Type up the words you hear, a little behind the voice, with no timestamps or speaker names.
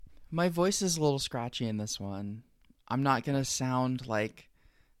My voice is a little scratchy in this one. I'm not going to sound like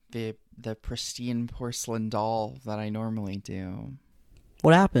the pristine porcelain doll that I normally do.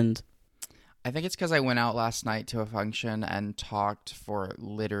 What happened? I think it's because I went out last night to a function and talked for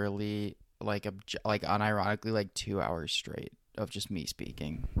literally, like unironically, like 2 hours straight of just me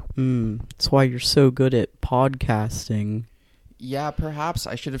speaking. That's why you're so good at podcasting. Yeah, perhaps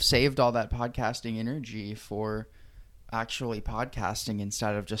I should have saved all that podcasting energy for actually podcasting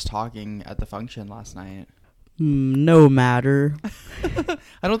instead of just talking at the function last night. No matter.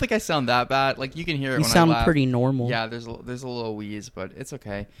 I don't think I sound that bad. Like, you can hear it You when I sound laugh. pretty normal. Yeah, there's a little wheeze, but it's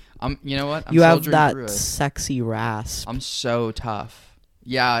okay. You know what? I'm you have soldiering through that it. sexy rasp. I'm so tough.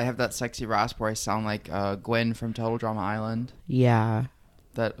 Yeah, I have that sexy rasp where I sound like Gwen from Total Drama Island. Yeah.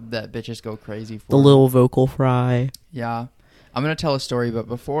 That bitches go crazy for. The little vocal fry. Yeah. I'm going to tell a story, but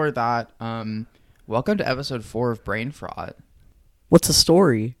before that, welcome to episode 4 of Braint Frot. What's the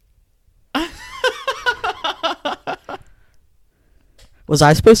story? Was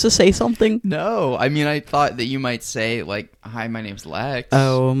I supposed to say something? No, I mean, I thought that you might say, like, hi, my name's Lex.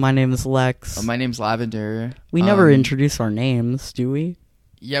 Oh, my name is Lex. Oh, my name's Lavender. We never introduce our names, do we?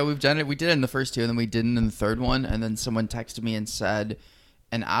 Yeah, we've done it. We did it in the first two, and then we didn't in the third one, and then someone texted me and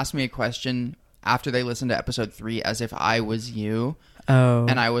asked me a question after they listened to episode 3 as if I was you. Oh.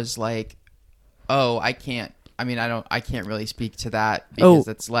 And I was like, oh, I can't really speak to that because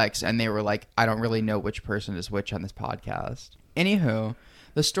it's Lex. And they were like, I don't really know which person is which on this podcast. Anywho,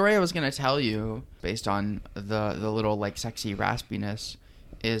 the story I was going to tell you, based on the little, like, sexy raspiness,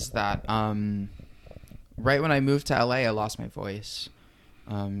 is that right when I moved to LA, I lost my voice.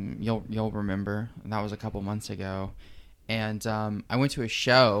 You'll remember. That was a couple months ago. And I went to a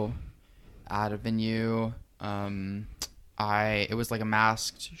show at a venue. It was like a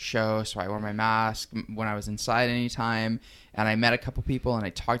masked show, so I wore my mask when I was inside anytime, and I met a couple people, and I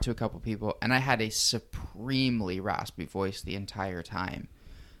talked to a couple people, and I had a supremely raspy voice the entire time.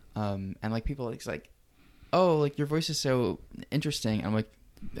 And like people like, oh, like your voice is so interesting. And I'm like,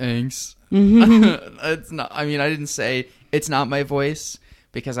 thanks. It's not. I mean, I didn't say it's not my voice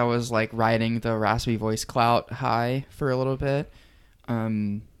because I was like riding the raspy voice clout high for a little bit.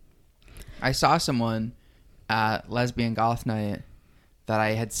 I saw someone at Lesbian Goth Night that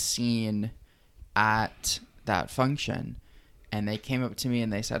I had seen at that function, and they came up to me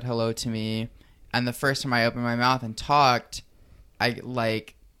and they said hello to me, and the first time I opened my mouth and talked, I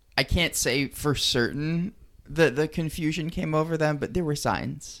can't say for certain that the confusion came over them, but there were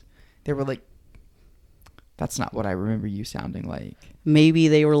signs. They were like, that's not what I remember you sounding like. Maybe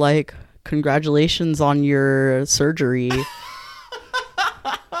they were like, congratulations on your surgery.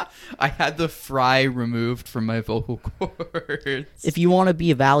 I had the fry removed from my vocal cords. If you want to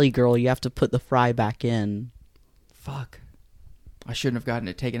be a valley girl, you have to put the fry back in. Fuck. I shouldn't have gotten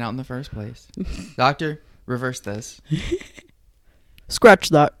it taken out in the first place. Doctor, reverse this. Scratch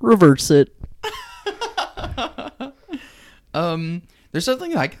that. Reverse it. There's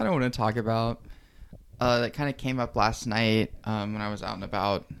something I kind of want to talk about that kind of came up last night when I was out and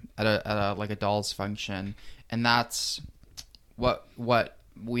about at a doll's function, and that's what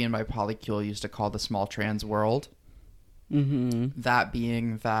we in my polycule used to call the small trans world. Mm-hmm. That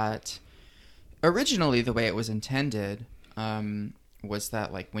being that originally the way it was intended was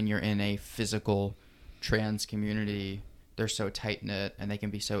that, like, when you're in a physical trans community, they're so tight-knit and they can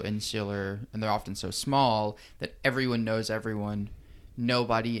be so insular and they're often so small that everyone knows everyone.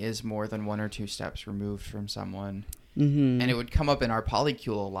 Nobody is more than 1 or 2 steps removed from someone. Mm-hmm. And it would come up in our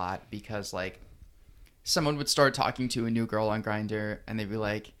polycule a lot because, like, someone would start talking to a new girl on Grindr and they'd be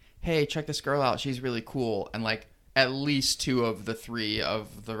like, hey, check this girl out, she's really cool. And, like, at least 2 of the 3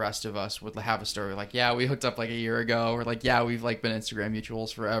 of the rest of us would have a story like, yeah, we hooked up like a year ago, or like, yeah, we've like been Instagram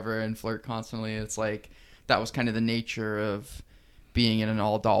mutuals forever and flirt constantly. It's like, that was kind of the nature of being in an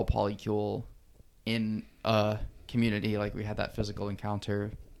all doll polycule in a community. Like, we had that physical encounter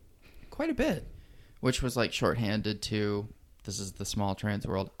quite a bit, which was like shorthanded to, this is the small trans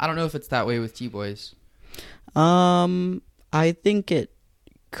world. I don't know if it's that way with T-boys. I think it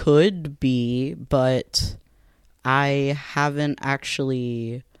could be, but I haven't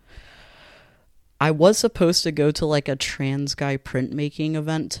actually. I was supposed to go to like a trans guy printmaking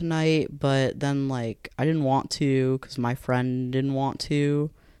event tonight, but then like I didn't want to because my friend didn't want to.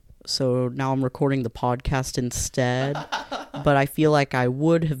 So now I'm recording the podcast instead. But I feel like I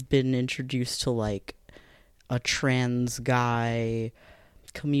would have been introduced to like a trans guy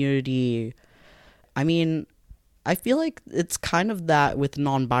community. I mean, I feel like it's kind of that with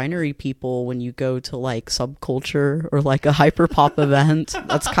non-binary people when you go to like Subculture or like a hyperpop event.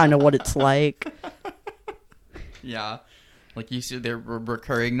 That's kind of what it's like. Yeah. Like you said, they're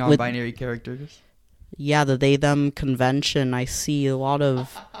recurring non-binary characters. Yeah, the they them convention. I see a lot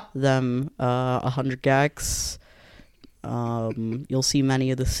of them. 100 gex. You'll see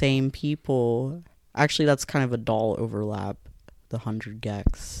many of the same people. Actually, that's kind of a doll overlap. The 100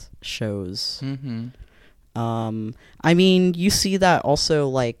 gex shows. Mm-hmm. I mean, you see that also.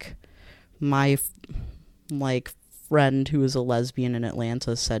 Like my friend who was a lesbian in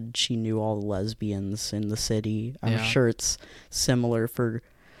Atlanta said she knew all the lesbians in the city. I'm sure it's similar for.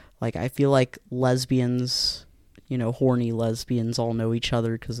 Like, I feel like lesbians, horny lesbians all know each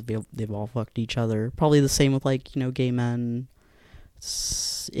other because they've all fucked each other. Probably the same with, like, gay men.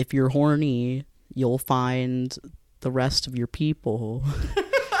 If you're horny, you'll find the rest of your people.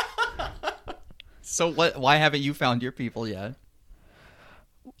 So why haven't you found your people yet?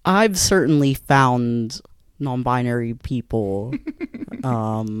 I've certainly found non-binary people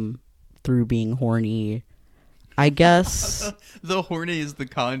through being horny. I guess the horny is the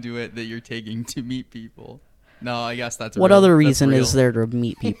conduit that you're taking to meet people. No, I guess that's what real. other reason is there to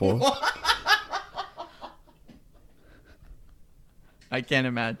meet people? I can't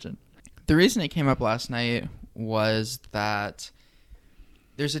imagine. The reason it came up last night was that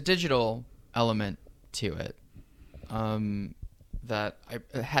there's a digital element to it that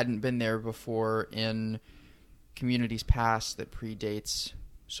hadn't been there before in communities past that predates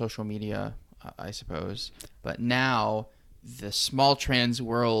social media, I suppose. But now the small trans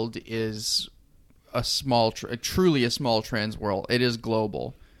world is truly a small trans world. It is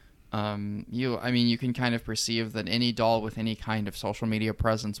global. You can kind of perceive that any doll with any kind of social media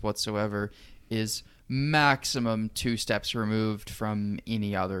presence whatsoever is maximum 2 steps removed from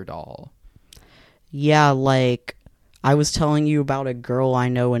any other doll. Yeah, like I was telling you about a girl I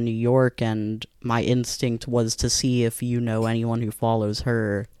know in New York, and my instinct was to see if you know anyone who follows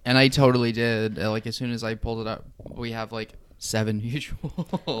her. And I totally did. Like, as soon as I pulled it up, we have, 7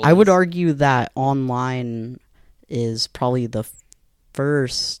 mutuals. I would argue that online is probably the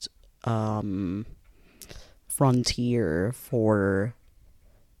first frontier for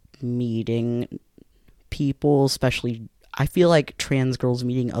meeting people, especially, I feel like trans girls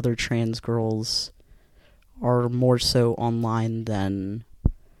meeting other trans girls are more so online than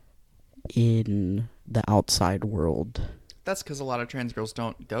in the outside world. That's because a lot of trans girls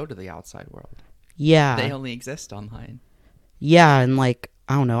don't go to the outside world. Yeah. They only exist online. Yeah, and I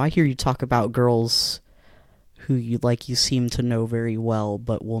don't know, I hear you talk about girls who you seem to know very well,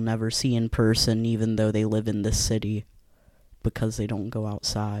 but will never see in person even though they live in this city because they don't go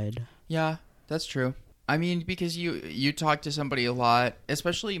outside. Yeah, that's true. I mean, because you talk to somebody a lot,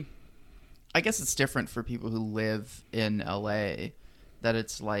 especially, I guess it's different for people who live in LA, that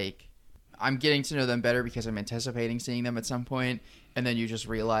it's like, I'm getting to know them better because I'm anticipating seeing them at some point, and then you just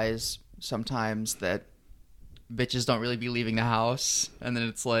realize sometimes that bitches don't really be leaving the house, and then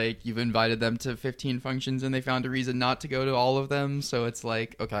it's like you've invited them to 15 functions and they found a reason not to go to all of them, so it's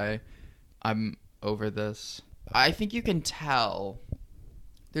like, okay, I'm over this. I think you can tell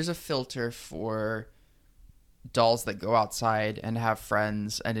there's a filter for dolls that go outside and have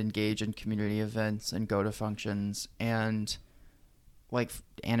friends and engage in community events and go to functions, and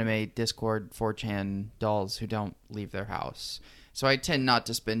anime, Discord, 4chan dolls who don't leave their house. So I tend not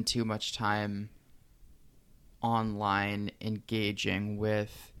to spend too much time online engaging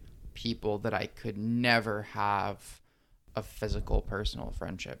with people that I could never have a physical personal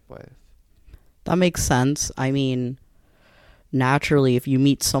friendship with. That makes sense. I mean, naturally, if you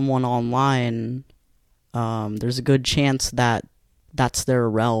meet someone online, there's a good chance that that's their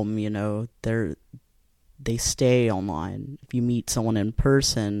realm, they stay online. If you meet someone in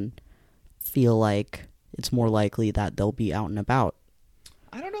person, feel like it's more likely that they'll be out and about.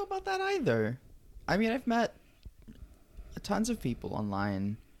 I don't know about that either. I mean, I've met tons of people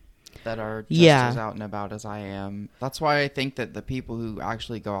online that are just as out and about as I am. That's why I think that the people who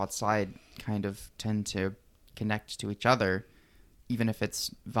actually go outside kind of tend to connect to each other, even if it's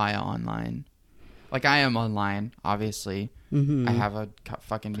via online. Like, I am online, obviously. Mm-hmm. I have a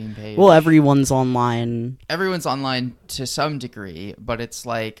fucking meme page. Well, everyone's online. Everyone's online to some degree, but it's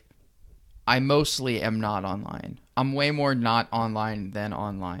like, I mostly am not online. I'm way more not online than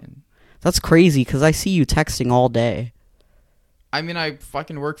online. That's crazy, because I see you texting all day. I mean, I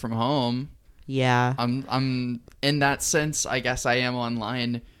fucking work from home. Yeah. I'm in that sense, I guess I am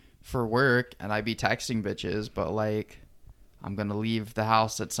online for work, and I be texting bitches, but I'm gonna leave the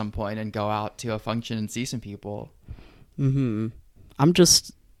house at some point and go out to a function and see some people. Mm-hmm. I'm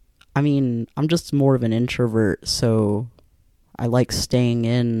just more of an introvert, so I like staying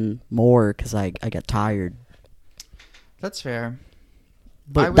in more because I get tired. That's fair.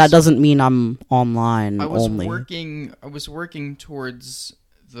 But that doesn't mean I'm online I was only. I was working towards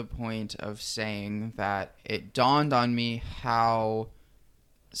the point of saying that it dawned on me how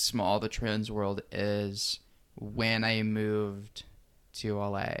small the trans world is when I moved to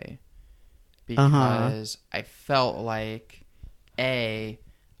LA. Because I felt like, I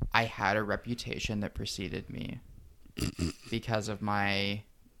had a reputation that preceded me because of my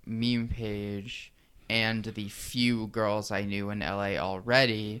meme page and the few girls I knew in LA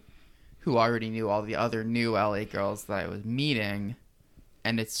already who already knew all the other new LA girls that I was meeting.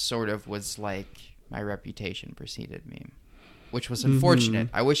 And it sort of was like my reputation preceded me, which was unfortunate.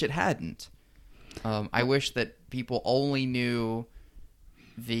 I wish it hadn't. I wish that people only knew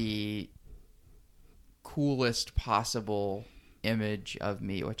the coolest possible image of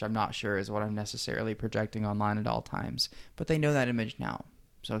me, which I'm not sure is what I'm necessarily projecting online at all times. But they know that image now,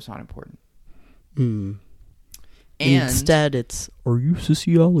 so it's not important. And instead, it's, are you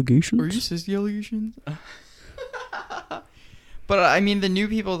sissy allegations? Are you sissy allegations? But, I mean, the new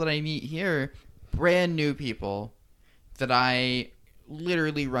people that I meet here, brand new people that I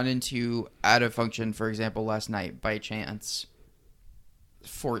literally run into at a function, for example, last night, by chance,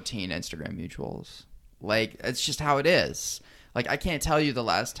 14 Instagram mutuals. Like, it's just how it is. Like, I can't tell you the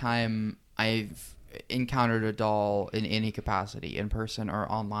last time I've encountered a doll in any capacity, in person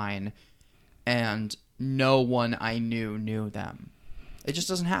or online, and no one I knew them. It just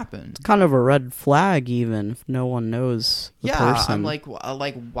doesn't happen. It's kind of a red flag, even if no one knows the person. I'm like,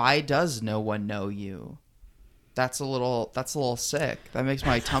 why does no one know you? That's a little sick. That makes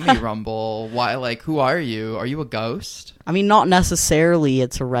my tummy rumble. Why? Like, who are you? Are you a ghost? I mean, not necessarily.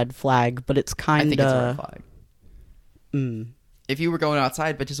 It's a red flag, but it's kind of. I think it's a red flag. If you were going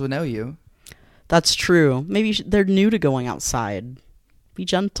outside, bitches would know you. That's true. Maybe they're new to going outside. Be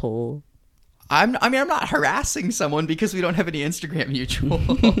gentle. I'm not harassing someone because we don't have any Instagram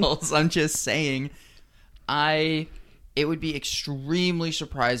mutuals. I'm just saying, it would be extremely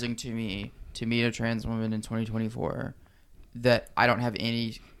surprising to me to meet a trans woman in 2024 that I don't have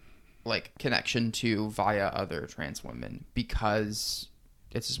any like connection to via other trans women, because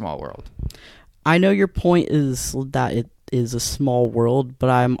it's a small world. I know your point is that it is a small world, but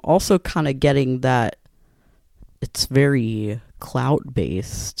I'm also kind of getting that it's very clout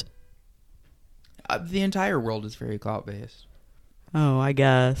based. The entire world is very clout-based. Oh, I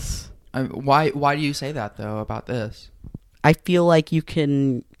guess. Why do you say that, though, about this? I feel like you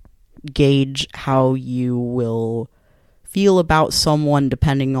can gauge how you will feel about someone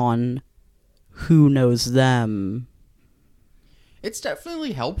depending on who knows them. It's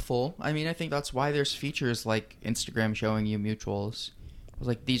definitely helpful. I mean, I think that's why there's features like Instagram showing you mutuals.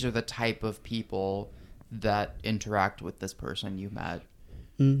 Like, these are the type of people that interact with this person you met.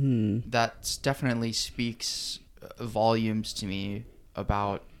 That definitely speaks volumes to me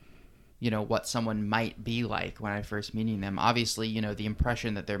about, what someone might be like when I first meeting them. Obviously, the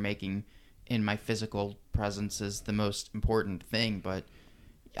impression that they're making in my physical presence is the most important thing, but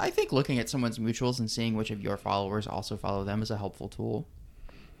I think looking at someone's mutuals and seeing which of your followers also follow them is a helpful tool.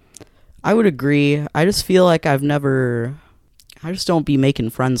 I would agree. I just feel like I just don't be making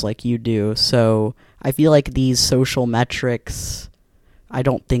friends like you do, so I feel like these social metrics I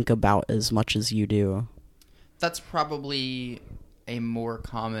don't think about as much as you do. That's probably a more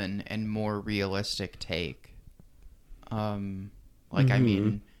common and more realistic take. I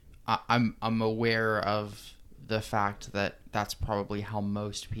mean, I'm aware of the fact that that's probably how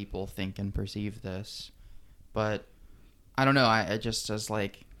most people think and perceive this, but I don't know. I just as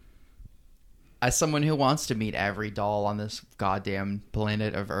someone who wants to meet every doll on this goddamn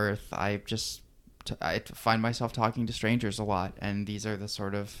planet of Earth, I find myself talking to strangers a lot, and these are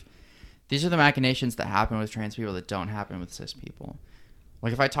the machinations that happen with trans people that don't happen with cis people.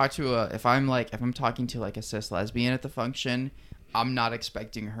 Like, if I'm talking to like a cis lesbian at the function, I'm not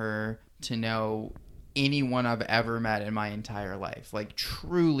expecting her to know anyone I've ever met in my entire life. Like,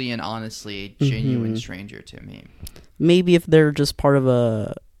 truly and honestly, a genuine stranger to me. Maybe if they're just part of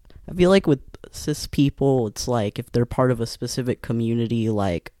I feel like with cis people, it's like if they're part of a specific community,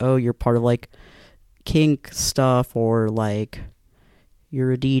 like, oh, you're part of like kink stuff, or like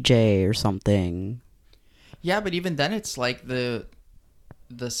you're a DJ or something. Yeah, but even then it's like the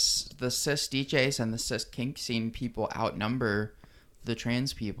cis DJs and the cis kink scene people outnumber the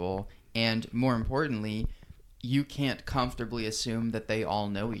trans people, and more importantly, you can't comfortably assume that they all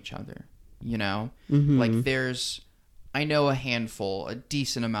know each other, Like, I know a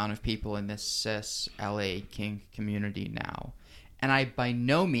decent amount of people in this cis LA kink community now. And I by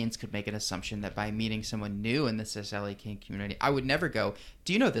no means could make an assumption that by meeting someone new in the cis LA kink community, I would never go,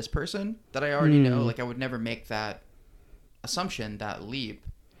 do you know this person that I already know? Like, I would never make that assumption, that leap,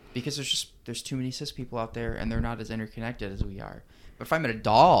 because there's too many cis people out there and they're not as interconnected as we are. But if I'm at a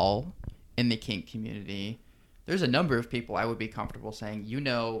doll in the kink community, there's a number of people I would be comfortable saying, you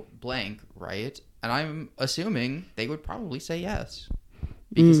know, blank, right? And I'm assuming they would probably say yes,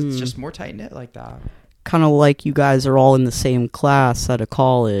 because it's just more tight-knit like that. Kind of like you guys are all in the same class at a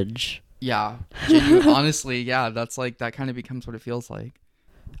college. Yeah. Honestly, yeah, that's like, that kind of becomes what it feels like.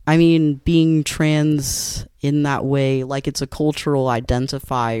 I mean, being trans in that way, like, it's a cultural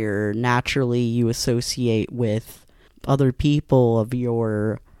identifier. Naturally, you associate with other people of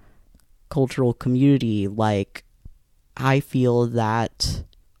your cultural community. Like, I feel that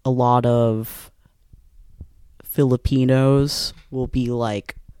a lot of Filipinos will be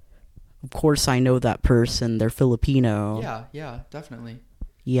like, of course I know that person, they're Filipino. Yeah, definitely.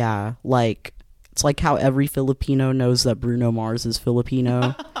 Yeah, like, it's like how every Filipino knows that Bruno Mars is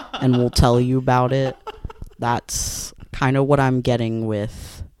Filipino and will tell you about it. That's kind of what I'm getting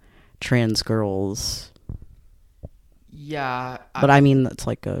with trans girls. Yeah. But I mean, that's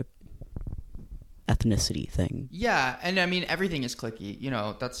like a ethnicity thing. Yeah, and I mean, everything is cliquey. You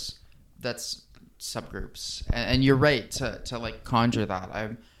know, that's subgroups. And you're right to like conjure that.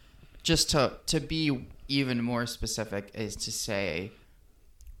 I'm just to be even more specific is to say,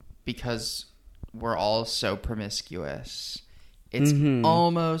 because we're all so promiscuous, it's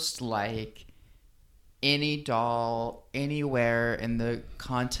almost like any doll anywhere in the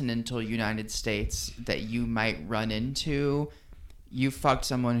continental United States that you might run into, you fucked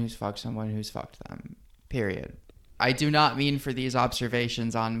someone who's fucked someone who's fucked them. Period. I do not mean for these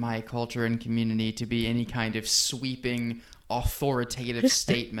observations on my culture and community to be any kind of sweeping, authoritative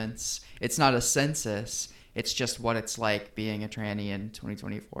statements. It's not a census. It's just what it's like being a tranny in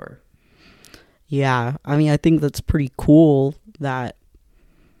 2024. Yeah, I mean, I think that's pretty cool that...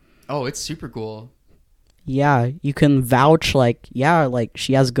 Oh, it's super cool. Yeah, you can vouch, like, yeah, like,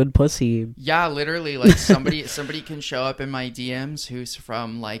 she has good pussy. Yeah, literally, like, somebody can show up in my DMs who's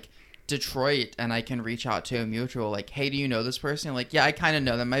from, like, Detroit, and I can reach out to a mutual, like, hey, do you know this person? I'm like, yeah, I kind of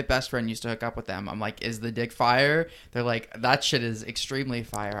know them. My best friend used to hook up with them. I'm like, is the dick fire? They're like, that shit is extremely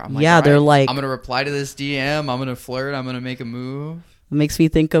fire. I'm like, yeah, they're like, I'm going to reply to this DM. I'm going to flirt. I'm going to make a move. It makes me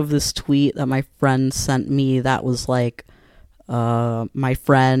think of this tweet that my friend sent me that was like, my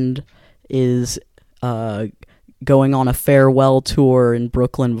friend is going on a farewell tour in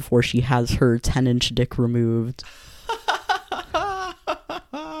Brooklyn before she has her 10-inch dick removed.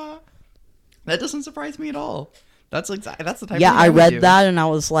 That doesn't surprise me at all. That's the type of thing I read do. that and I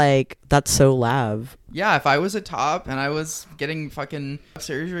was like, that's so Lav. Yeah, if I was a top and I was getting fucking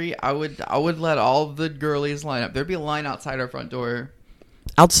surgery, I would let all the girlies line up. There'd be a line outside our front door.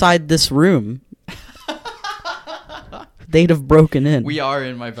 Outside this room. They'd have broken in. We are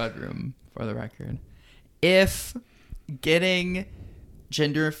in my bedroom, for the record. If getting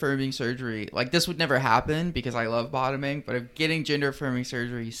gender affirming surgery, like, this would never happen because I love bottoming, but if getting gender affirming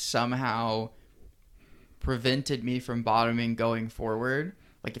surgery somehow prevented me from bottoming going forward,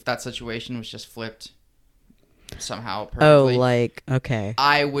 like if that situation was just flipped somehow perfectly, okay,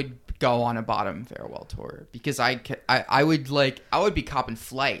 I would go on a bottom farewell tour because I would be copping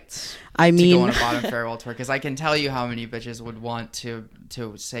flights to go on a bottom farewell tour, because I can tell you how many bitches would want to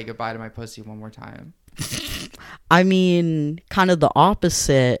say goodbye to my pussy one more time. I mean, kind of the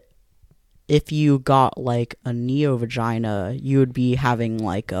opposite. If you got like a neo vagina, you would be having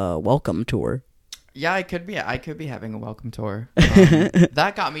like a welcome tour. Yeah, I could be having a welcome tour.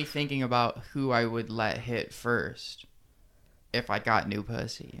 That got me thinking about who I would let hit first if I got new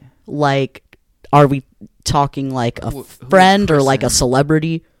pussy. Like, are we talking like a friend or like a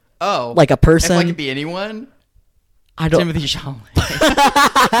celebrity? Oh, like a person? If I could be anyone? I don't. Timothy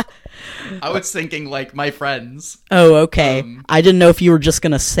Chalamet. I was thinking like my friends. Oh, okay. I didn't know if you were just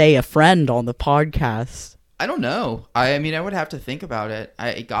gonna say a friend on the podcast. I don't know. I mean, I would have to think about it.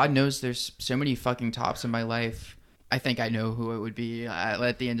 God knows there's so many fucking tops in my life. I think I know who it would be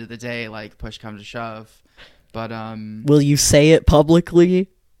at the end of the day, like, push comes to shove. But, will you say it publicly?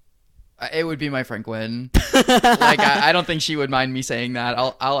 It would be my friend Gwen. Like, I don't think she would mind me saying that.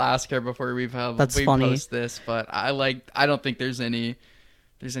 I'll ask her before we post this, but I don't think there's any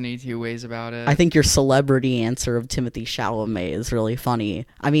two ways about it. I think your celebrity answer of Timothy Chalamet is really funny.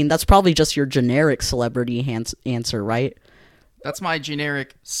 I mean, that's probably just your generic celebrity answer, right? That's my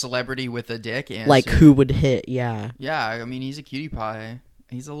generic celebrity with a dick answer. Like, who would hit, yeah. Yeah, I mean, he's a cutie pie.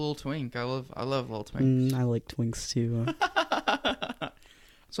 He's a little twink. I love little twinks. I like twinks, too.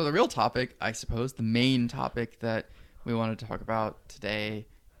 So the real topic, I suppose, the main topic that we wanted to talk about today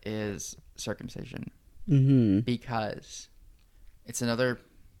is circumcision. Mm-hmm. Because it's another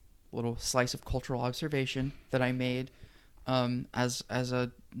little slice of cultural observation that I made as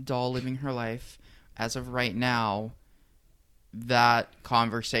a doll living her life. As of right now, that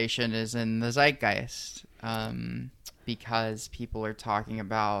conversation is in the zeitgeist, because people are talking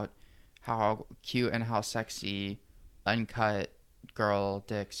about how cute and how sexy uncut girl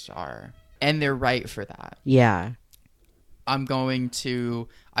dicks are. And they're right for that. Yeah. I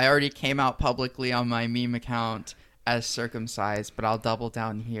already came out publicly on my meme account as circumcised, but I'll double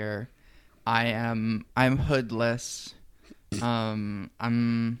down here. I'm hoodless. I'm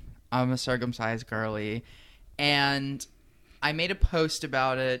a circumcised girly, and I made a post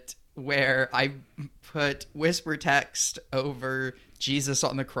about it where I put whisper text over Jesus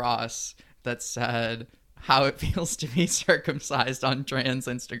on the cross that said how it feels to be circumcised on trans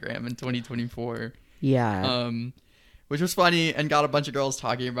Instagram in 2024. Yeah. Which was funny and got a bunch of girls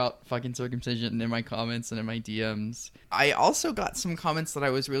talking about fucking circumcision in my comments and in my DMs. I also got some comments that I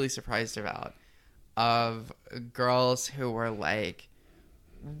was really surprised about, of girls who were like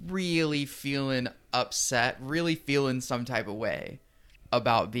really feeling upset, really feeling some type of way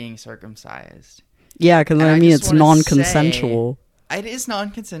about being circumcised. Yeah, because I mean, it's non-consensual. It is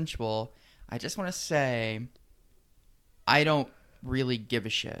non-consensual. I just want to say, I don't really give a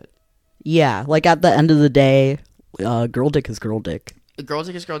shit. Yeah, like at the end of the day, girl dick is girl dick. Girl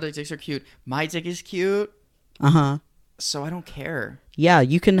dick is girl dick. Dicks are cute. My dick is cute. Uh-huh. So I don't care. Yeah,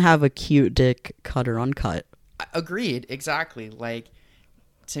 you can have a cute dick, cut or uncut. Agreed. Exactly. Like,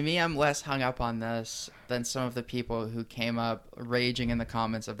 to me, I'm less hung up on this than some of the people who came up raging in the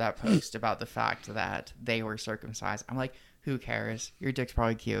comments of that post about the fact that they were circumcised. I'm like, who cares? Your dick's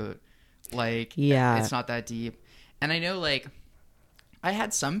probably cute. Like, yeah, it's not that deep. And I know, like, I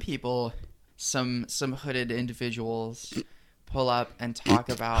had some people, some hooded individuals pull up and talk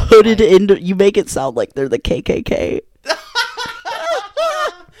about hooded. Like, you make it sound like they're the KKK.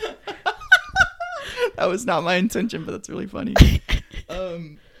 That was not my intention, but that's really funny.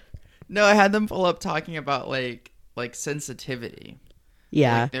 No, I had them pull up talking about like sensitivity.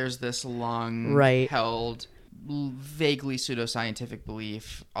 Yeah, like there's this long held, vaguely pseudoscientific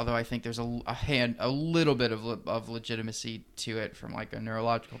belief. Although I think there's a little bit of legitimacy to it from like a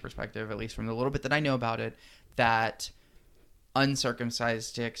neurological perspective, at least from the little bit that I know about it, that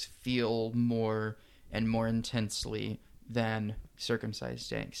uncircumcised dicks feel more and more intensely than circumcised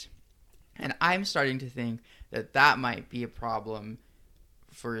dicks. And I'm starting to think that might be a problem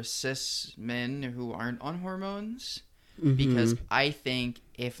for cis men who aren't on hormones. Mm-hmm. Because I think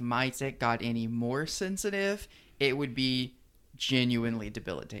if my dick got any more sensitive, it would be genuinely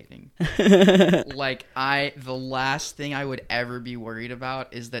debilitating. Like, the last thing I would ever be worried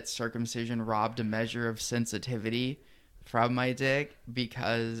about is that circumcision robbed a measure of sensitivity from my dick,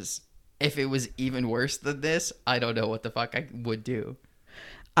 because if it was even worse than this, I don't know what the fuck I would do.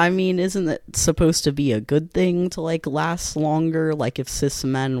 I mean, isn't it supposed to be a good thing to, like, last longer? Like, if cis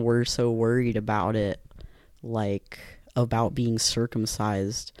men were so worried about it, like, about being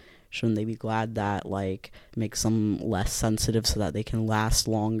circumcised, shouldn't they be glad that, like, makes them less sensitive so that they can last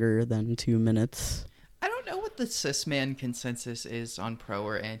longer than 2 minutes? I don't know what the cis man consensus is on pro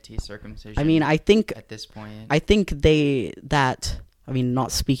or anti-circumcision. I mean, I think at this point,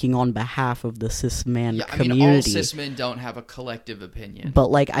 not speaking on behalf of the cis man community. I mean, all cis men don't have a collective opinion. But,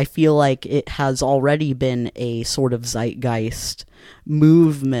 like, I feel like it has already been a sort of zeitgeist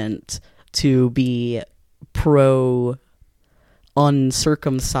movement to be pro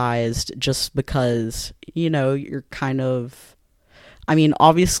uncircumcised, just because, you know, you're kind of... I mean,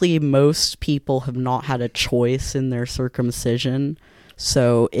 obviously, most people have not had a choice in their circumcision,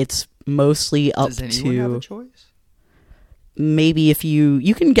 so it's mostly up to... Does anyone have a choice? Maybe if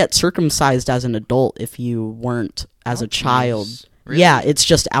you can get circumcised as an adult if you weren't as a child. Really? Yeah, it's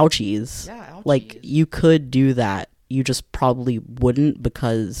just ouchies. Yeah, ouchies. Like, you could do that. You just probably wouldn't,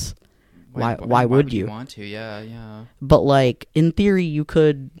 because why would you? Want to? Yeah. But, like, in theory, you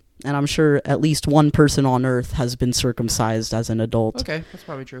could, and I'm sure at least one person on Earth has been circumcised as an adult. Okay, that's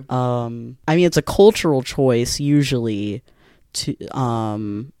probably true. I mean, it's a cultural choice usually,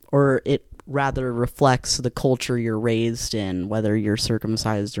 or it rather reflects the culture you're raised in, whether you're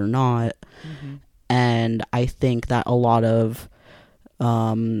circumcised or not. Mm-hmm. And I think that a lot of,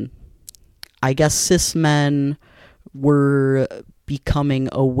 I guess, cis men were becoming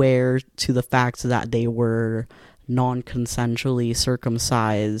aware to the fact that they were non-consensually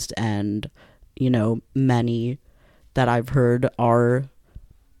circumcised, and, you know, many that I've heard are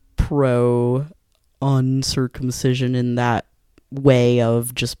pro uncircumcision in that way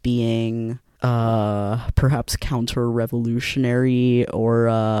of just being perhaps counter-revolutionary,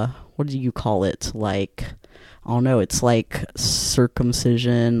 or what do you call it? Like, I don't know, it's like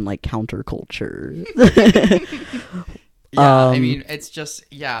circumcision, like counterculture. Yeah, I mean, it's just,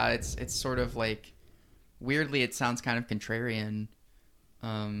 it's sort of like, weirdly, it sounds kind of contrarian,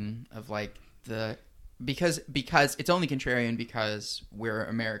 of like because it's only contrarian because we're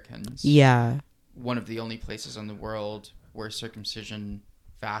Americans. Yeah. One of the only places in the world where circumcision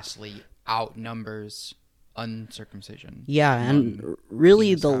vastly outnumbers uncircumcision. Yeah, and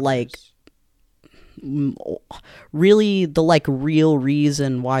really the real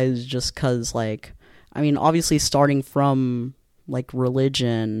reason why is just because, like, I mean, obviously starting from like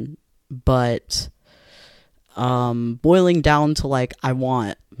religion, but boiling down to like, I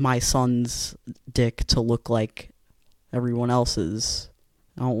want my son's dick to look like everyone else's.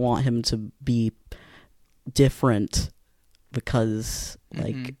 I don't want him to be different because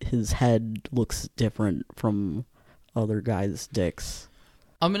like his head looks different from other guys' dicks.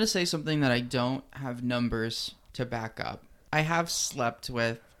 I'm gonna say something that I don't have numbers to back up. I have slept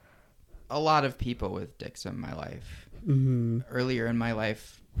with a lot of people with dicks in my life. Earlier in my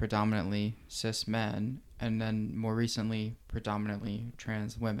life, predominantly cis men, and then more recently, predominantly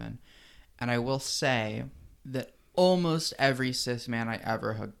trans women. And I will say that almost every cis man I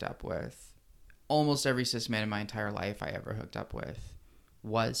ever hooked up with, almost every cis man in my entire life I ever hooked up with,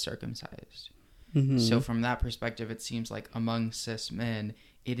 was circumcised. So from that perspective, it seems like among cis men,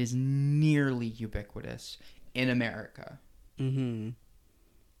 it is nearly ubiquitous in America.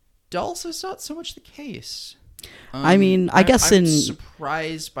 Dolls is not so much the case. I mean, I guess I'm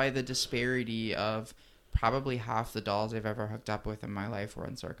surprised by the disparity of probably half the dolls I've ever hooked up with in my life were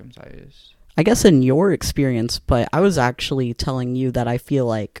uncircumcised. I guess in your experience, but I was actually telling you that I feel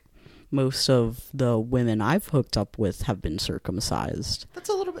like most of the women I've hooked up with have been circumcised. That's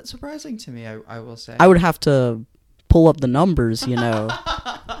a little bit surprising to me, I will say. I would have to pull up the numbers, you know.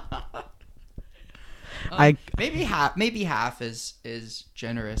 Maybe half is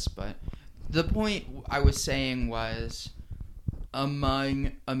generous, but the point I was saying was,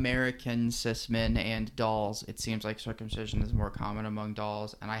 among American cis men and dolls, it seems like circumcision is more common among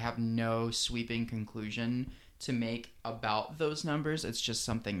dolls, and I have no sweeping conclusion to make about those numbers. It's just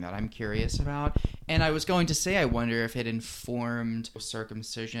something that I'm curious about. And I was going to say, I wonder if it informed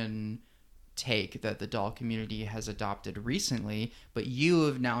circumcision take that the doll community has adopted recently, but you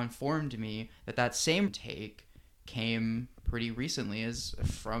have now informed me that that same take came pretty recently as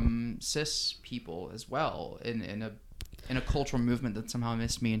from cis people as well, in a cultural movement that somehow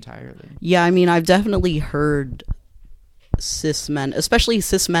missed me entirely. Yeah, I mean, I've definitely heard cis men, especially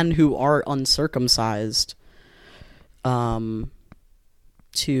cis men who are uncircumcised,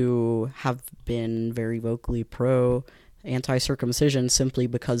 to have been very vocally pro anti-circumcision simply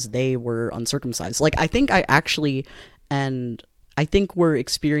because they were uncircumcised. Like, I think we're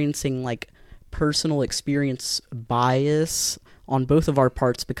experiencing like personal experience bias on both of our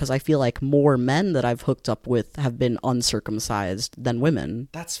parts, because I feel like more men that I've hooked up with have been uncircumcised than women.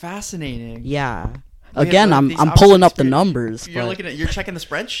 That's fascinating. Yeah. Again, I'm pulling up the numbers. You're checking the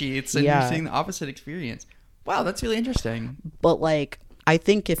spreadsheets and you're seeing the opposite experience. Wow, that's really interesting. But like, I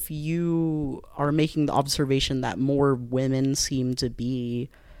think if you are making the observation that more women seem to be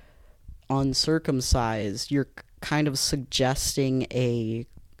uncircumcised, you're kind of suggesting a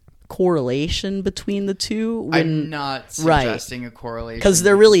correlation between the two. I'm not suggesting a correlation, because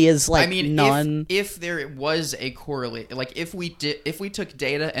there really is like, I mean, none. If there was a correlation, like if we took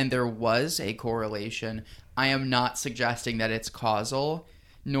data and there was a correlation, I am not suggesting that it's causal,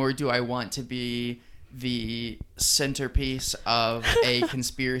 nor do I want to be the centerpiece of a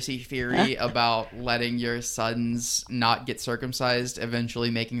conspiracy theory about letting your sons not get circumcised,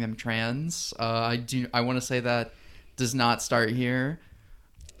 eventually making them trans. I want to say that does not start here.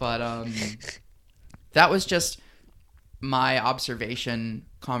 But that was just my observation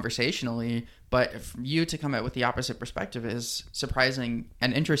conversationally. But for you to come out with the opposite perspective is surprising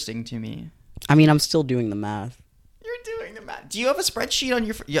and interesting to me. I mean, I'm still doing the math. You're doing the math. Do you have a spreadsheet on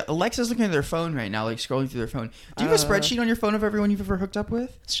your phone? Yeah, Alexa's looking at their phone right now, like scrolling through their phone. Do you have a spreadsheet on your phone of everyone you've ever hooked up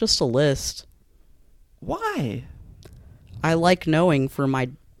with? It's just a list. Why? I like knowing for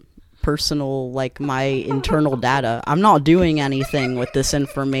my personal, like, my internal data. I'm not doing anything with this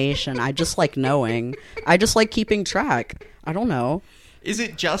information. I just like knowing. I just like keeping track. I don't know. Is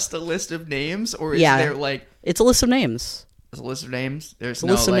it just a list of names, or is there like... It's a list of names. It's a list of names? There's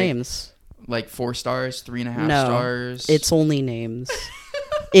no, list of names. Like 4 stars, 3.5 no, stars? It's only names.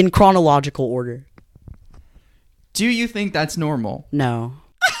 In chronological order. Do you think that's normal? No.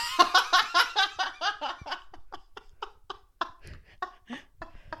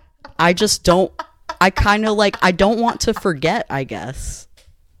 I just don't... I kind of like... I don't want to forget, I guess.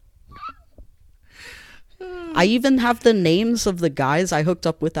 I even have the names of the guys I hooked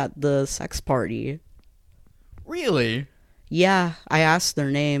up with at the sex party. Really? Yeah, I asked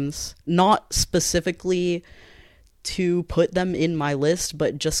their names. Not specifically to put them in my list,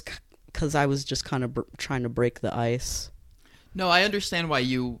 but just because I was just kind of trying to break the ice. No, I understand why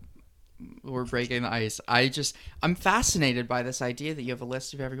you were breaking the ice. I'm fascinated by this idea that you have a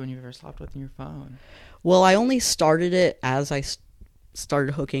list of everyone you've ever slept with in your phone. Well, I only started it as I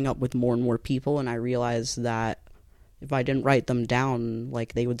started hooking up with more and more people, and I realized that if I didn't write them down,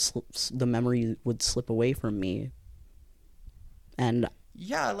 like, they would the memory would slip away from me. And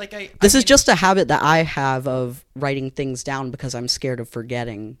yeah, like this is just a habit that I have of writing things down because I'm scared of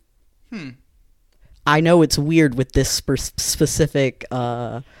forgetting. I know it's weird with this specific.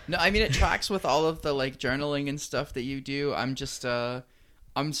 No, I mean it tracks with all of the like journaling and stuff that you do. I'm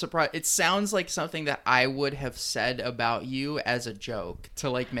surprised. It sounds like something that I would have said about you as a joke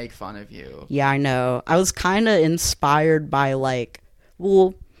to like make fun of you. Yeah, I know. I was kind of inspired by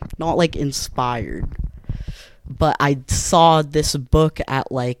not like inspired. But I saw this book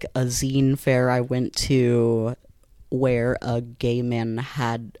at, like, a zine fair I went to where a gay man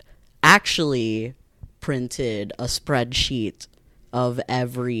had actually printed a spreadsheet of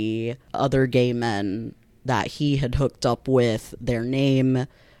every other gay man that he had hooked up with, their name,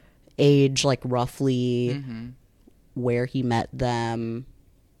 age, like, roughly, where he met them,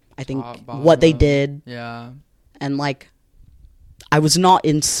 I think what they did. Yeah. And, like, I was not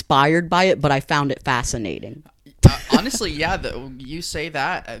inspired by it, but I found it fascinating. Honestly, yeah, you say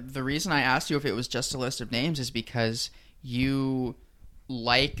that. The reason I asked you if it was just a list of names is because you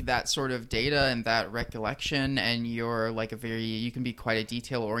like that sort of data and that recollection, and you're like you can be quite a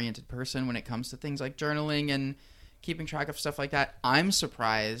detail-oriented person when it comes to things like journaling and keeping track of stuff like that. I'm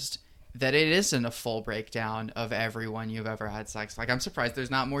surprised that it isn't a full breakdown of everyone you've ever had sex. Like, I'm surprised there's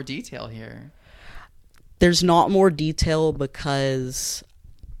not more detail here. There's not more detail because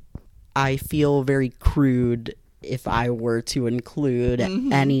I feel very crude if I were to include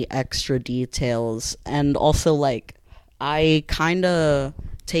any extra details. And also, like, I kind of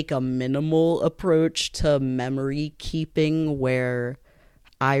take a minimal approach to memory keeping where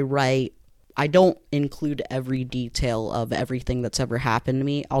I don't include every detail of everything that's ever happened to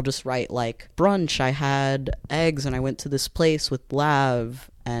me. I'll just write, like, brunch, I had eggs and I went to this place with Lav,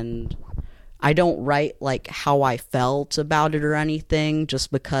 and I don't write, like, how I felt about it or anything,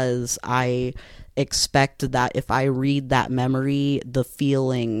 just because I expect that if I read that memory, the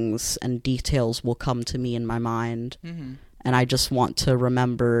feelings and details will come to me in my mind. And I just want to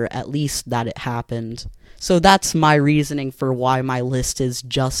remember at least that it happened. So that's my reasoning for why my list is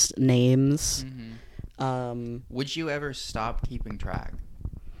just names. Would you ever stop keeping track?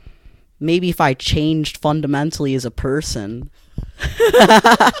 Maybe if I changed fundamentally as a person.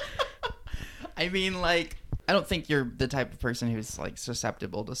 I mean, like, I don't think you're the type of person who's, like,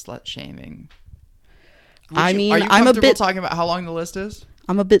 susceptible to slut shaming. Are you I'm a bit talking about how long the list is?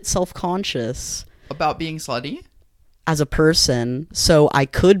 I'm a bit self-conscious about being slutty as a person, so I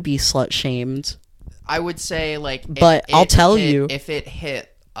could be slut shamed. I would say, like, but I'll tell you, if it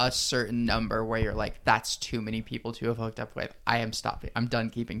hit a certain number where you're like, that's too many people to have hooked up with, I am stopping. I'm done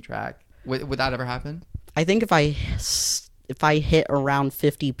keeping track. Would that ever happen? I think if I hit around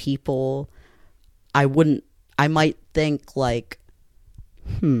 50 people, I might think, like,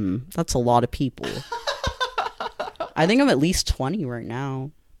 that's a lot of people. I think I'm at least 20 right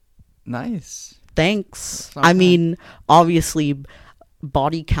now. Nice. Thanks. I mean, obviously,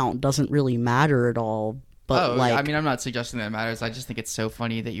 body count doesn't really matter at all. But like, I mean, I'm not suggesting that it matters. I just think it's so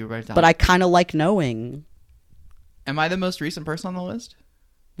funny that you wrote it down. But I kind of like knowing. Am I the most recent person on the list?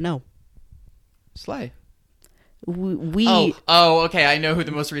 No. Slay. Oh, okay. I know who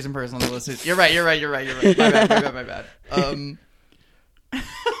the most recent person on the list is. You're right. My bad.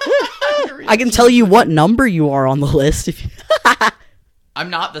 I can tell you what number you are on the list if you... I'm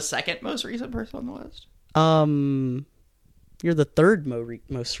not the second most recent person on the list. You're the third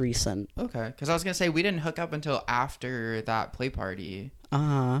most recent. Okay, because I was gonna say we didn't hook up until after that play party.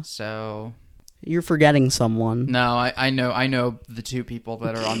 So you're forgetting someone. No, I know the two people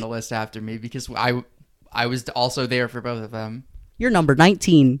that are on the list after me because I was also there for both of them. You're number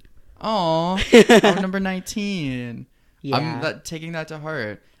 19. Oh, I'm number 19. Yeah. I'm taking that to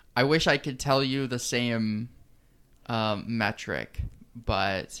heart. I wish I could tell you the same metric,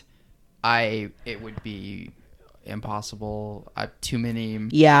 but it would be impossible. Too many.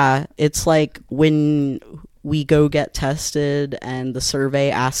 Yeah, it's like when we go get tested and the survey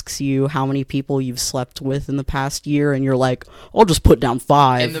asks you how many people you've slept with in the past year, and you're like, I'll just put down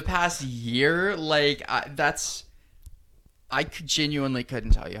 5. In the past year? Like, I genuinely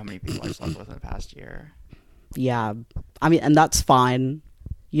couldn't tell you how many people I slept with in the past year. Yeah, I mean, and that's fine.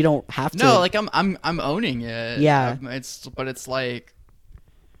 You don't have to. No, like I'm owning it. Yeah. It's like,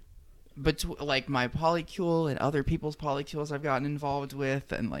 but like my polycule and other people's polycules I've gotten involved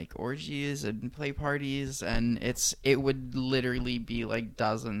with, and like orgies and play parties, and it would literally be like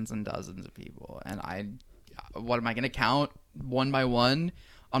dozens and dozens of people, and what am I gonna count one by one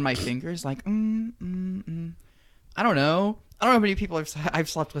on my fingers? Like, I don't know. I don't know how many people I've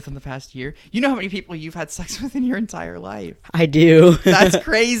slept with in the past year. You know how many people you've had sex with in your entire life. I do. That's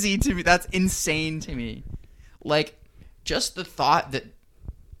crazy to me. That's insane to me. Like, just the thought that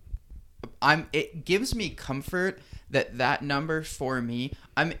it gives me comfort that number for me,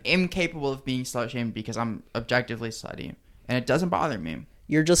 I'm incapable of being slut-shamed because I'm objectively slutty. And it doesn't bother me.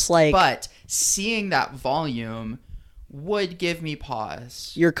 You're just like... But seeing that volume would give me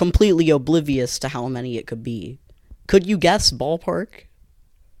pause. You're completely oblivious to how many it could be. Could you guess ballpark?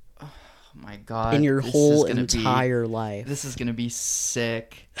 Oh my God. In your whole entire life. This is going to be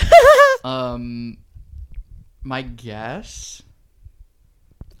sick. My guess?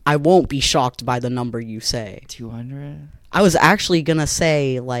 I won't be shocked by the number you say. 200? I was actually going to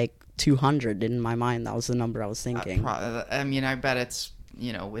say like 200 in my mind. That was the number I was thinking. I mean, I bet it's,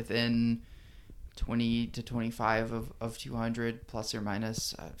 within 20 to 25 of 200 plus or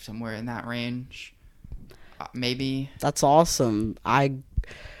minus, somewhere in that range. Maybe. That's awesome. I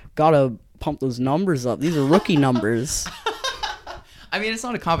gotta pump those numbers up. These are rookie numbers. I mean, it's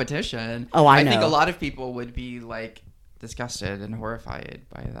not a competition. Oh, I know. I think a lot of people would be like disgusted and horrified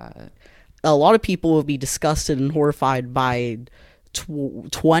by that. A lot of people would be disgusted and horrified by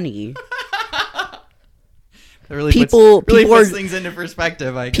 20. It really puts things into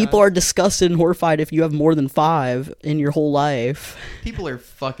perspective, I guess. People are disgusted and horrified if you have more than 5 in your whole life. People are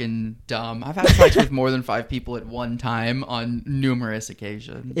fucking dumb. I've had sex with more than 5 people at one time on numerous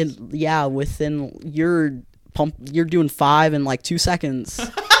occasions. You're doing 5 in like 2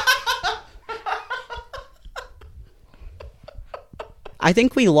 seconds. I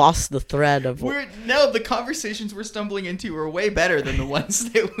think we lost the thread of... the conversations we're stumbling into are way better than the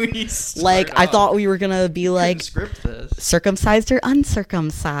ones that we started. Like, I thought we were going to be like... Script this. Circumcised or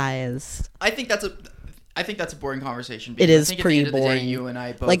uncircumcised? I think that's a boring conversation. It is pretty boring. The day, you and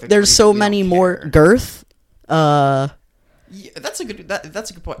I both like, there's so many more... Girth? Yeah, that's a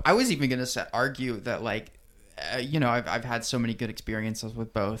good point. I was even going to argue that, like... I've had so many good experiences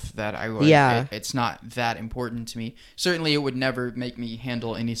with both that it's not that important to me. Certainly, it would never make me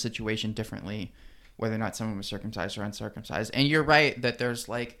handle any situation differently, whether or not someone was circumcised or uncircumcised. And you're right that there's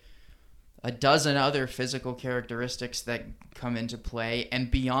like a dozen other physical characteristics that come into play. And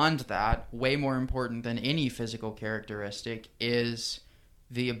beyond that, way more important than any physical characteristic is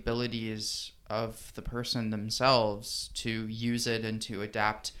the abilities of the person themselves to use it and to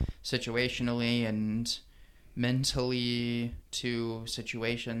adapt situationally and mentally to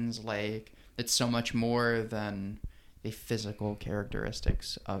situations. Like, it's so much more than the physical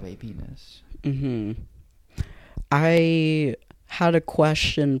characteristics of a penis. I had a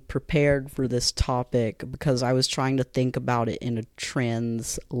question prepared for this topic because I was trying to think about it in a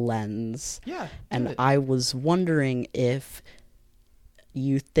trans lens. Yeah. And I was wondering if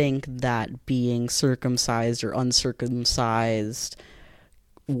you think that being circumcised or uncircumcised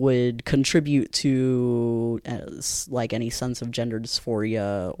would contribute to like any sense of gender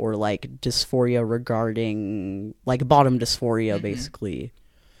dysphoria or like dysphoria regarding like bottom dysphoria, basically.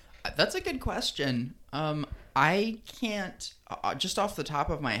 That's a good question. I can't just off the top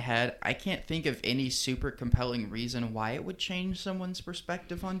of my head, I can't think of any super compelling reason why it would change someone's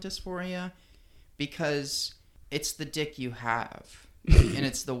perspective on dysphoria, because it's the dick you have. And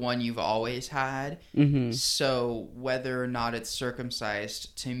it's the one you've always had. So whether or not it's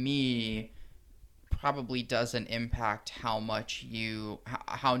circumcised, to me, probably doesn't impact how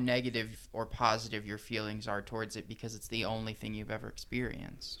negative or positive your feelings are towards it, because it's the only thing you've ever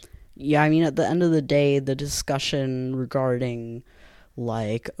experienced. Yeah, I mean, at the end of the day, the discussion regarding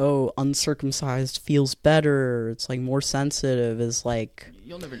like, oh, uncircumcised feels better, it's like more sensitive, is like,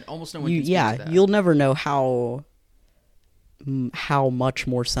 you'll never, almost no one can speak to that. You'll never know how much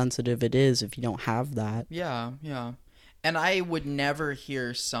more sensitive it is if you don't have that. Yeah. And I would never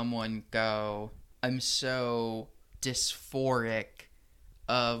hear someone go, I'm so dysphoric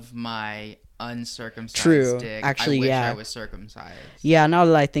of my uncircumcised dick. Actually, I wish I was circumcised. Yeah, now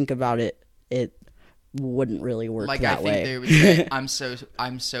that I think about it, it wouldn't really work like, that way. I think they would say, I'm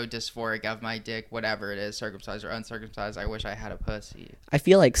so dysphoric of my dick, whatever it is, circumcised or uncircumcised, I wish I had a pussy. I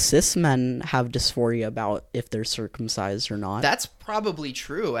feel like cis men have dysphoria about if they're circumcised or not. That's probably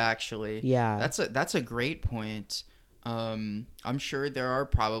true, actually. Yeah. That's a great point. I'm sure there are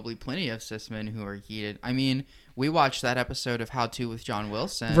probably plenty of cis men who are heated. I mean, we watched that episode of How To with John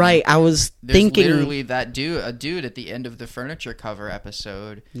Wilson. Right, I was thinking... There's literally a dude at the end of the furniture cover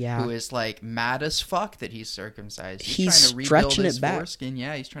episode who is, like, mad as fuck that he's circumcised. He's trying to rebuild his foreskin.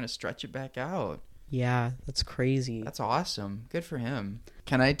 Yeah, he's trying to stretch it back out. Yeah, that's crazy. That's awesome. Good for him.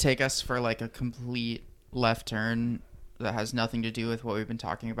 Can I take us for, like, a complete left turn that has nothing to do with what we've been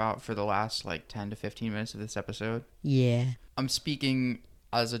talking about for the last, like, 10 to 15 minutes of this episode? Yeah. I'm speaking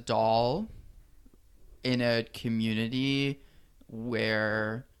as a doll in a community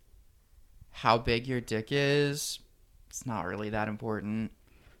where how big your dick is, it's not really that important.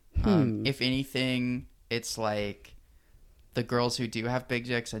 If anything, it's like the girls who do have big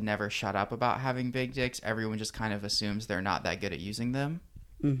dicks and never shut up about having big dicks, everyone just kind of assumes they're not that good at using them.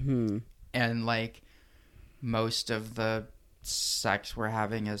 Mm-hmm. And, like, most of the sex we're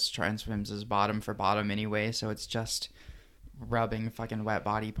having as trans femmes is bottom for bottom anyway, so it's just rubbing fucking wet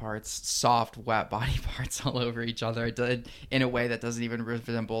body parts, soft wet body parts all over each other in a way that doesn't even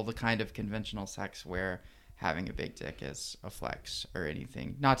resemble the kind of conventional sex where having a big dick is a flex or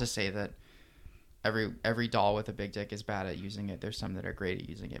anything. Not to say that every doll with a big dick is bad at using it. There's some that are great at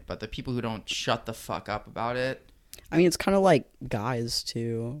using it, but the people who don't shut the fuck up about it, I mean, it's kind of like guys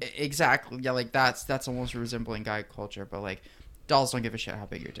too. Exactly. Yeah, like that's almost resembling guy culture, but like dolls don't give a shit how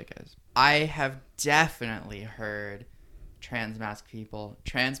big your dick is. I have definitely heard trans mask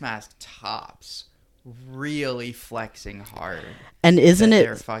tops really flexing hard. And isn't it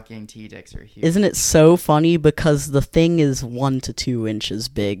their fucking T-dicks are huge. Isn't it so funny because the thing is 1 to 2 inches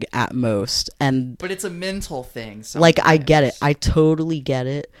big at most, but it's a mental thing sometimes. Like, I get it. I totally get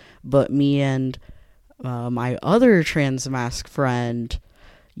it. But me and my other trans mask friend,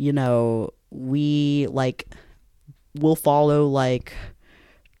 you know, we'll follow like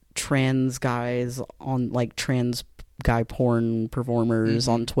trans guys on like trans guy porn performers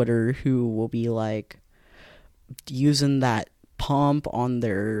on Twitter who will be like using that pump on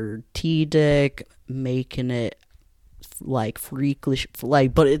their T-dick, making it like freakish,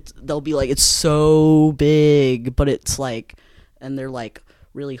 like, but they'll be like, it's so big, but it's like, and they're like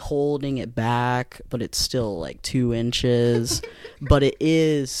really holding it back, but it's still like 2 inches. But it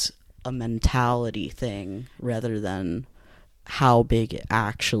is a mentality thing rather than how big it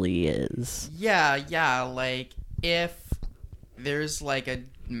actually is. Yeah, like if there's like a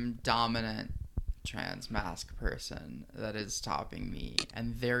dominant trans mask person that is topping me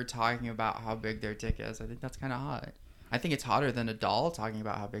and they're talking about how big their dick is, I think that's kind of hot. I think it's hotter than a doll talking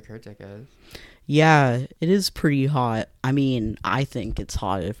about how big her dick is. Yeah, it is pretty hot. I mean, I think it's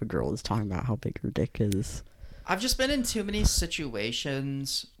hot if a girl is talking about how big her dick is. I've just been in too many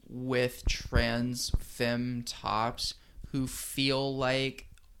situations with trans femme tops who feel like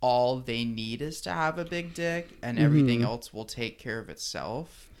all they need is to have a big dick and everything else will take care of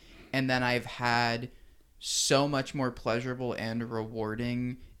itself. And then I've had so much more pleasurable and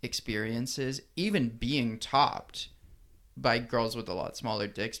rewarding experiences, even being topped by girls with a lot smaller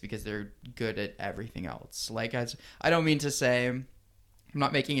dicks because they're good at everything else. Like, I don't mean to say, I'm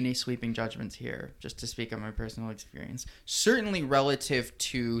not making any sweeping judgments here, just to speak on my personal experience. Certainly relative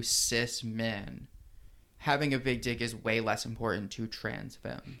to cis men, having a big dick is way less important to trans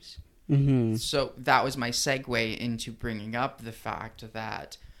femmes. Mm-hmm. So that was my segue into bringing up the fact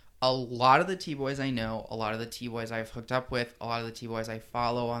that a lot of the T-boys I know, a lot of the T-boys I've hooked up with, a lot of the T-boys I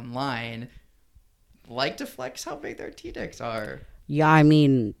follow online like to flex how big their T-dicks are. Yeah, I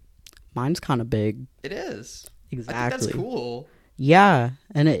mean, mine's kind of big. It is. Exactly. I think that's cool. Yeah,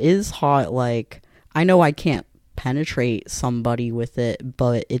 and it is hot. Like, I know I can't penetrate somebody with it,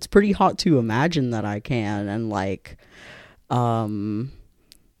 but it's pretty hot to imagine that I can. And like, if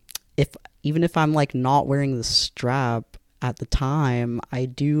I'm like not wearing the strap at the time, I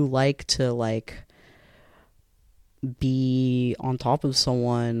do like to like be on top of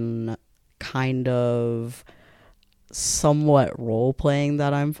someone, kind of somewhat role playing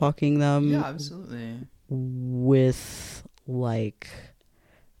that I'm fucking them. Yeah, absolutely. With like,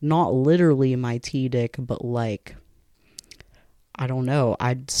 not literally my T-dick, but like, I don't know.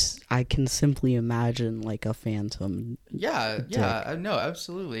 I can simply imagine like a phantom. Yeah, dick. yeah, no,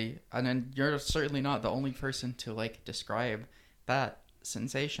 absolutely. And then you're certainly not the only person to like describe that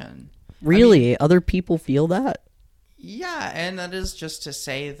sensation. Really? I mean, other people feel that? Yeah, and that is just to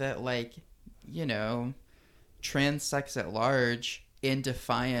say that, like, you know, trans sex at large, in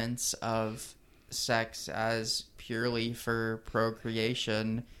defiance of sex as purely for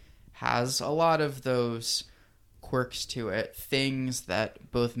procreation, has a lot of those quirks to it, things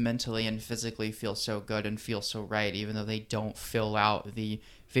that both mentally and physically feel so good and feel so right, even though they don't fill out the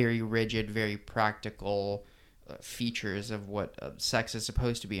very rigid, very practical features of what sex is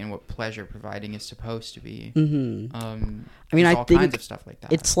supposed to be and what pleasure providing is supposed to be. Mm-hmm. I mean, I all think kinds of stuff like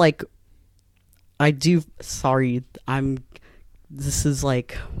that. It's like, this is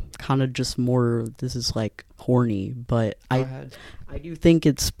like kind of just more, this is like horny, but I do think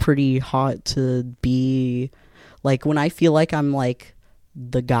it's pretty hot to be like, when I feel like I'm like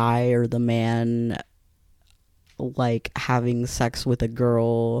the guy or the man like having sex with a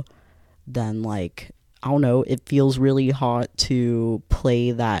girl, then like, I don't know, it feels really hot to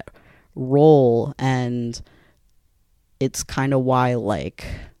play that role. And it's kind of why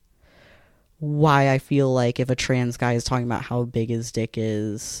I feel like if a trans guy is talking about how big his dick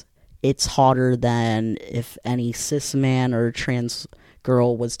is, it's hotter than if any cis man or trans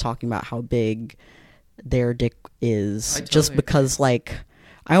girl was talking about how big their dick is. Totally just because agree. Like,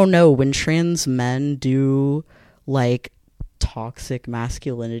 I don't know, when trans men do like toxic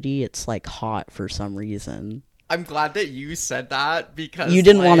masculinity, it's like hot for some reason. I'm glad that you said that, because you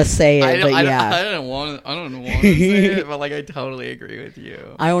didn't want to say it, I don't want to say it, but like I totally agree with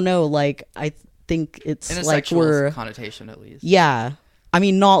you. I don't know, like I think it's in a like sexual connotation at least. Yeah, I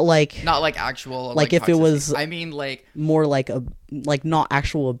mean not like actual like if toxicity. It was I mean like more like not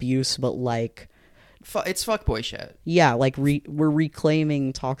actual abuse, but like it's fuckboy shit. Yeah, like we're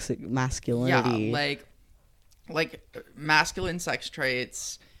reclaiming toxic masculinity. Yeah, like masculine sex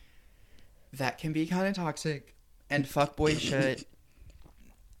traits that can be kind of toxic, and fuckboy shit.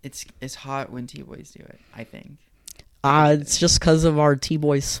 It's hot when T-boys do it, I think. It's just because of our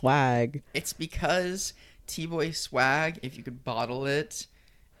T-boy swag. It's because T-boy swag, if you could bottle it,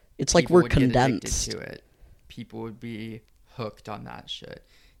 it's like we're condensed to it. People would be hooked on that shit.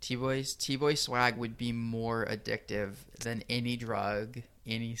 T-boy swag would be more addictive than any drug,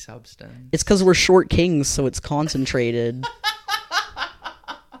 any substance. It's because we're short kings, so it's concentrated.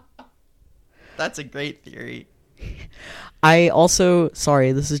 That's a great theory. I also,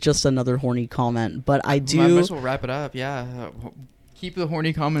 sorry, this is just another horny comment, but I do... Might as well wrap it up, yeah. Keep the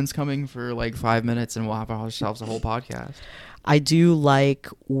horny comments coming for like 5 minutes and we'll have ourselves a whole podcast. I do like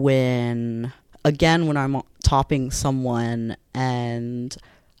when I'm topping someone and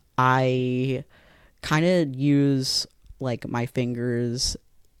I kind of use like my fingers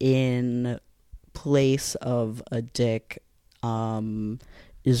in place of a dick,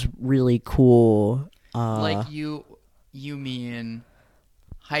 is really cool. Like you mean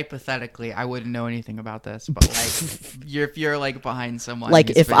hypothetically, I wouldn't know anything about this, but like if you're like behind someone, like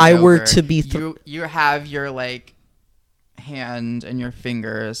if I were to be you have your like hand and your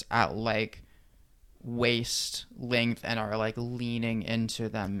fingers at like waist length and are like leaning into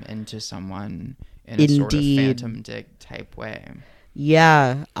someone in a sort of phantom dick type way.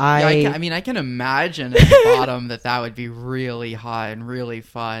 Yeah, I mean, I can imagine at the bottom that would be really hot and really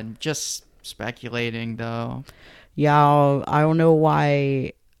fun. Just speculating, though. Yeah, I don't know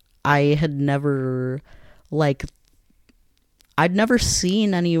why I had never, like, I'd never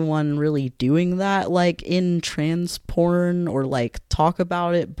seen anyone really doing that, like, in trans porn or, like, talk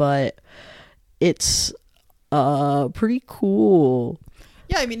about it, but it's pretty cool.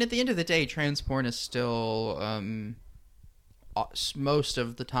 Yeah, I mean, at the end of the day, trans porn is still... most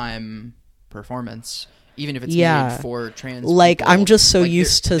of the time performance, even if it's made for trans like people. I'm just so like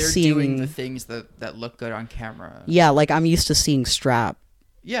used to seeing doing the things that look good on camera. Yeah, like I'm used to seeing strap.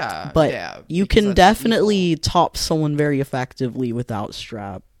 Yeah, but you can definitely top someone very effectively without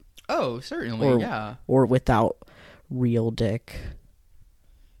strap. Oh, certainly, or without real dick.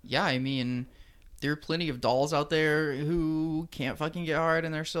 Yeah, I mean, there are plenty of dolls out there who can't fucking get hard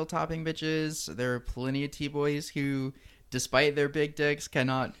and they're still topping bitches. There are plenty of T-boys who, despite their big dicks,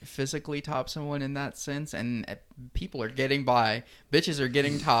 cannot physically top someone in that sense, and people are getting by. Bitches are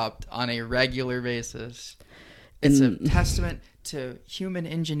getting topped on a regular basis. It's a testament to human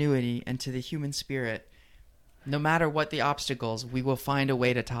ingenuity and to the human spirit. No matter what the obstacles, we will find a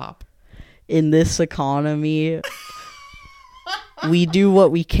way to top. In this economy, we do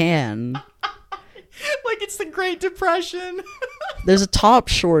what we can. Like it's the Great Depression. There's a top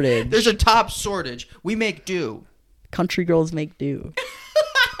shortage. We make do. Country girls make do.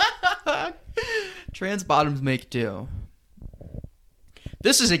 Trans bottoms make do.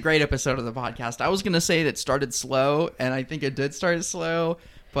 This is a great episode of the podcast. I was going to say that it started slow, and I think it did start slow,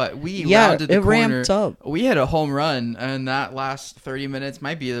 but we rounded the corner. Ramped up. We hit a home run, and that last 30 minutes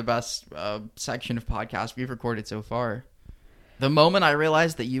might be the best section of podcast we've recorded so far. The moment I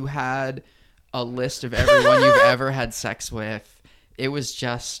realized that you had a list of everyone you've ever had sex with, it was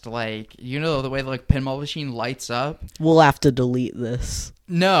just like, you know, the way the like pinball machine lights up. We'll have to delete this.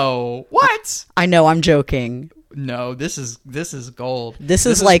 No. What? I know, I'm joking. No, this is gold. This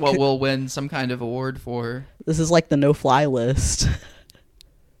is like what we'll win some kind of award for. This is like the no-fly list.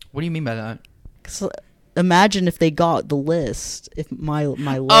 What do you mean by that? 'Cause imagine if they got the list. If my list.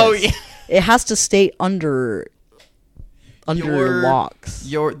 Oh, yeah. It has to stay under locks.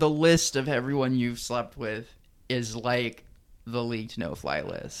 The list of everyone you've slept with is like the leaked no-fly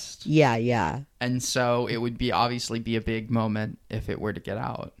list. Yeah. And so it would obviously be a big moment if it were to get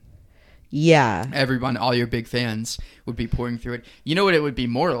out. Yeah. Everyone, all your big fans would be pouring through it. You know what it would be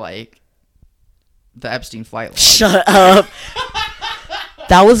more like? The Epstein flight log. Shut up.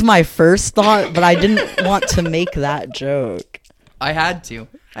 That was my first thought, but I didn't want to make that joke. I had to.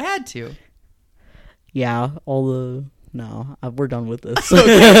 Yeah, no, we're done with this.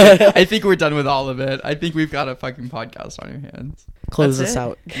 Okay. I think we're done with all of it. I think we've got a fucking podcast on your hands. Close this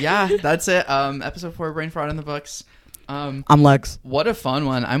out. Yeah, that's it. Episode 4, Braint Frot in the books. I'm Lex. What a fun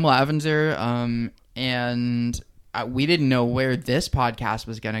one. I'm Lavender. And we didn't know where this podcast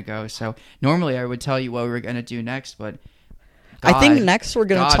was going to go. So normally I would tell you what we were going to do next, but I think next we're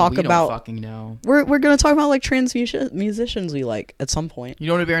going to talk about... don't fucking know. We're going to talk about like trans musicians we like at some point. You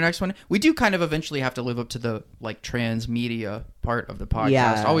know what would be our next one? We do kind of eventually have to live up to the like trans media part of the podcast.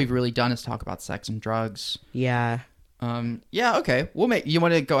 Yeah. All we've really done is talk about sex and drugs. Yeah. Yeah, okay. You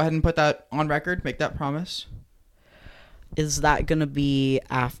want to go ahead and put that on record? Make that promise? Is that going to be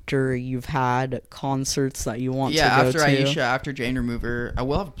after you've had concerts that you want to go to? Yeah, after Aisha, after Jane Remover. I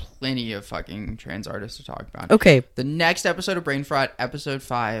will have plenty of fucking trans artists to talk about. Okay. The next episode of Braint Frot, episode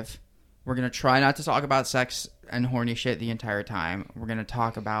 5, we're going to try not to talk about sex and horny shit the entire time. We're going to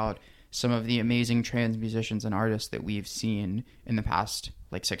talk about some of the amazing trans musicians and artists that we've seen in the past,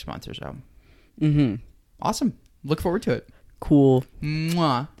 like, 6 months or so. Mm-hmm. Awesome. Look forward to it. Cool.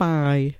 Mwah. Bye.